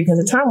leaving is because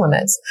of term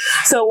limits.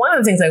 So one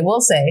of the things I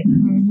will say,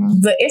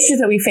 the issues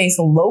that we face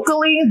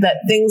locally, that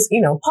things,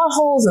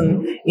 potholes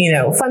and,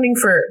 funding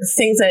for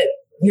things that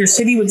your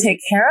city would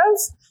take care of,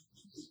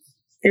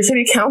 your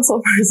city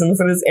council person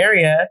for this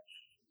area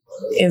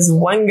is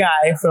one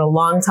guy for a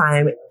long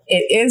time.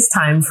 It is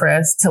time for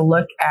us to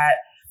look at,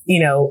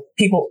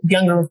 people,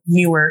 younger,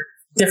 newer,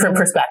 different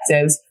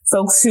perspectives,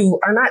 folks who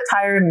are not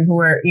tired and who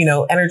are,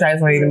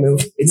 energized, ready to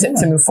move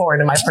forward,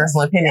 in my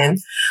personal opinion.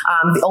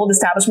 The old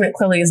establishment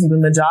clearly isn't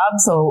doing the job.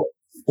 So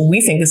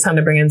we think it's time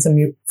to bring in some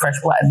new fresh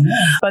blood.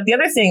 But the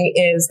other thing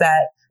is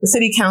that the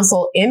city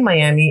council in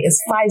Miami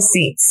is 5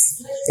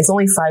 seats. It's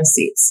only 5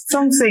 seats.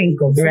 Son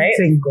cinco, right?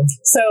 Cinco.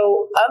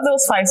 So of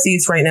those 5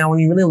 seats right now, when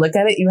you really look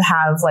at it, you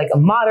have like a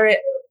moderate,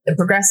 a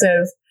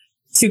progressive,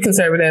 2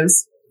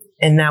 conservatives,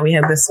 and now we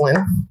have this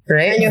one,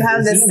 right? And you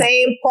have the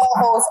same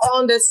potholes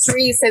on the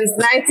street since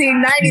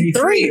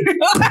 1993. Okay?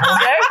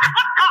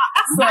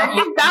 So I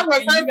think that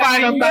was her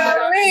final thought.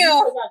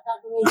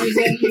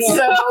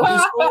 So,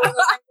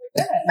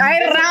 hay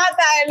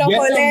rata en los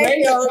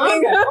colegios.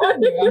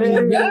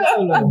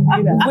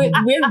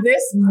 With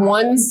this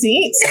one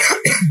seat,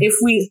 if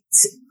we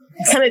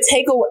kind of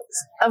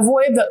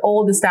avoid the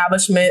old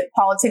establishment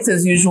politics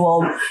as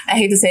usual, I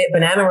hate to say it,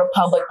 banana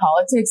republic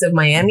politics of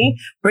Miami,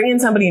 bring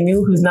in somebody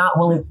new who doesn't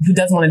want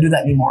to do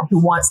that anymore, who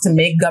wants to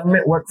make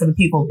government work for the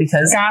people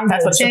because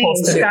that's what it's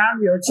supposed to do.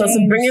 So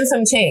bring in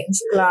some change.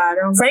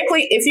 Claro.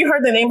 Frankly, if you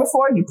heard the name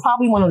before, you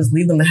probably want to just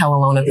leave them the hell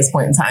alone at this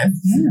point in time.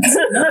 You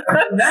know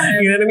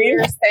what I mean?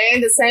 You're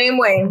staying the same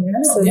way.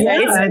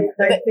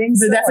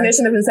 The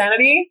definition of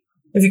insanity.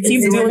 If you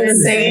keep doing the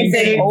same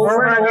thing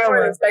over and over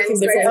and expecting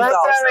different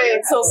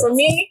results. So for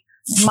me,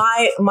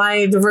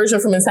 my diversion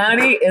from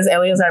insanity is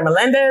Eleazar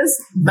Melendez.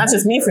 Not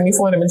just me, for New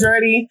Florida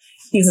Majority.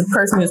 He's a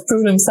person who's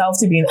proven himself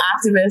to be an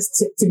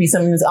activist, to be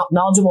someone who's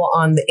knowledgeable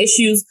on the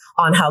issues,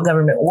 on how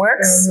government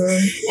works.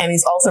 And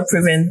he's also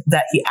proven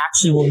that he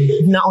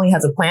actually not only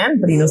has a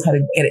plan, but he knows how to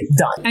get it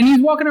done. And he's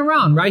walking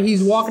around, right?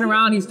 He's walking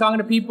around. He's talking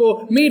to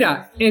people.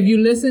 Mira, if you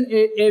listen,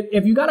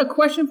 if you got a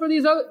question for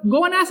these other,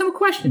 go and ask them a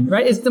question,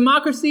 right? It's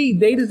democracy.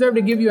 They deserve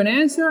to give you an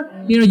answer.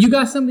 You know, you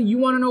got something you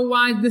want to know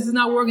why this is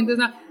not working. This is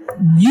not.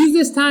 Use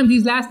this time,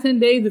 these last 10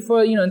 days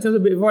before, in terms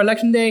of before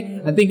election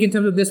day. I think in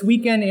terms of this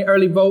weekend,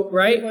 early vote,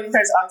 right? It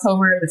starts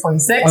October the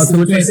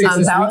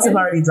 26th. Ballots have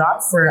already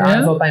dropped for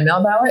vote by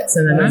mail ballots.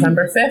 And then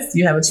November 5th,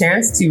 you have a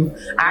chance to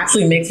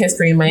actually make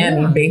history in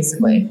Miami,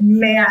 basically.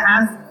 May I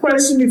ask a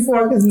question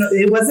before? Because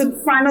it was a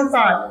final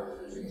thought.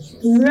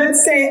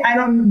 Let's say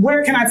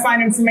where can I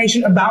find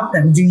information about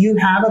them? Do you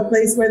have a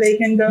place where they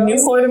can go?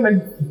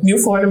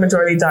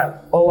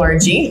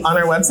 NewFloridaMajority.org. On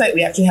our website,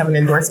 we actually have an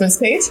endorsements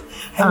page.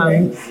 So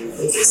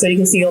you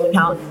can see all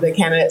the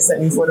candidates that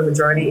New Florida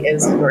Majority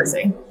is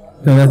endorsing.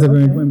 So that's a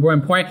very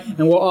important point.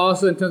 And we'll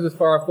also, in terms of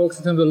for our folks,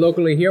 in terms of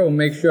locally here, we'll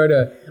make sure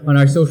to, on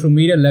our social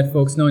media, let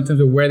folks know in terms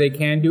of where they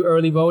can do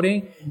early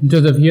voting. In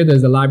terms of here,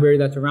 there's a library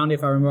that's around,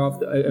 if I remember,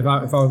 the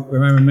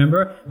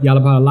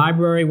Alapata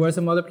Library. Where are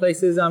some other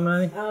places,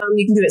 Melanie?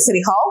 You can do it at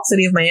City Hall,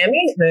 City of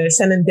Miami, the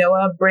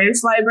Shenandoah Branch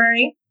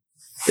Library,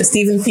 the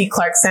Stephen P.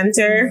 Clark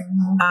Center,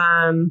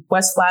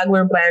 West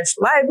Flagler Branch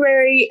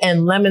Library,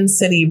 and Lemon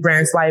City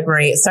Branch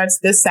Library. It starts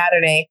this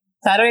Saturday.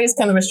 Saturday is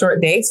kind of a short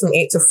day. It's from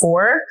 8 to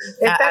 4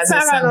 as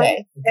a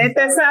Sunday.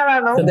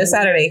 So this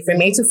Saturday,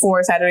 from 8 to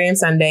 4, Saturday and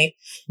Sunday.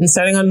 And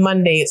starting on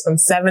Monday, it's from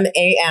 7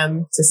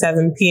 a.m. to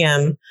 7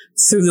 p.m.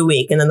 through the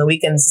week. And then the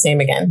weekend's the same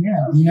again.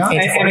 Yeah.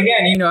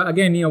 And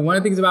again, one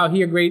of the things about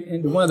here,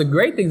 one of the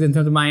great things in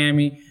terms of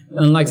Miami,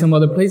 unlike some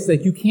other places,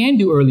 that you can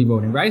do early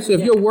voting, right? So if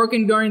you're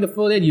working during the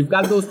full day, you've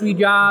got those 3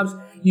 jobs,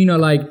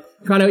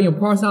 try to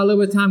parse out a little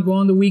bit of time, go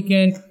on the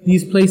weekend.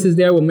 These places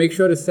there, we'll make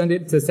sure to send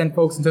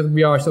folks into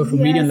our social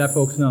media and let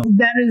folks know.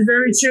 That is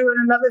very true.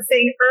 And another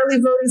thing, early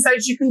voting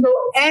sites, you can go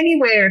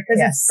anywhere because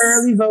it's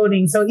early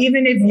voting. So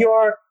even if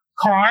your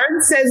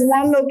card says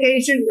one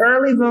location,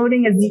 early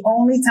voting is the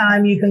only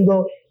time you can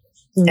go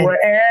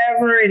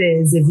wherever it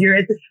is. If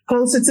you're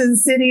closer to the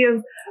city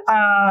of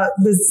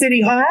the city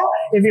hall,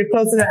 if you're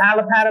closer to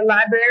Alapata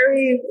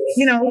Library,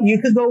 you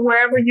could go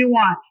wherever you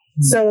want.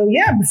 So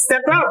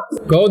step up.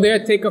 Go there,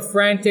 take a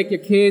friend, take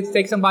your kids,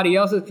 take somebody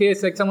else's kids,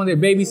 take someone they're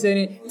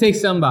babysitting, take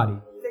somebody.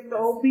 Take the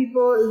old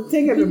people,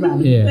 take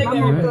everybody. Yeah.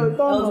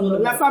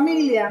 La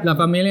familia. La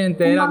familia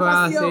entera,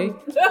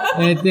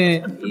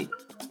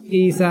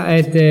 Isa,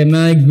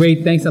 Melanie,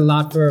 great. Thanks a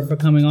lot for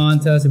coming on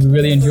to us. We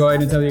really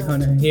enjoyed until you're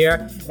coming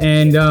here.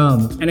 And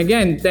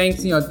again,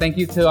 thank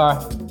you to our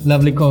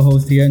lovely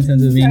co-host here in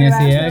terms of Venus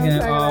here.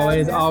 Again,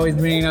 always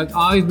bringing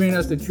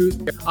us the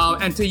truth.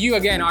 And to you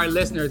again, our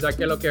listeners, our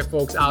Que Lo Que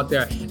folks out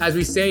there, as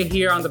we say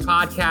here on the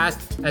podcast,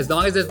 as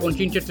long as there's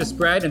Conchincha to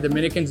spread and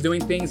Dominicans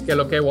doing things, Que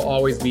Lo Que will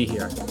always be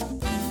here.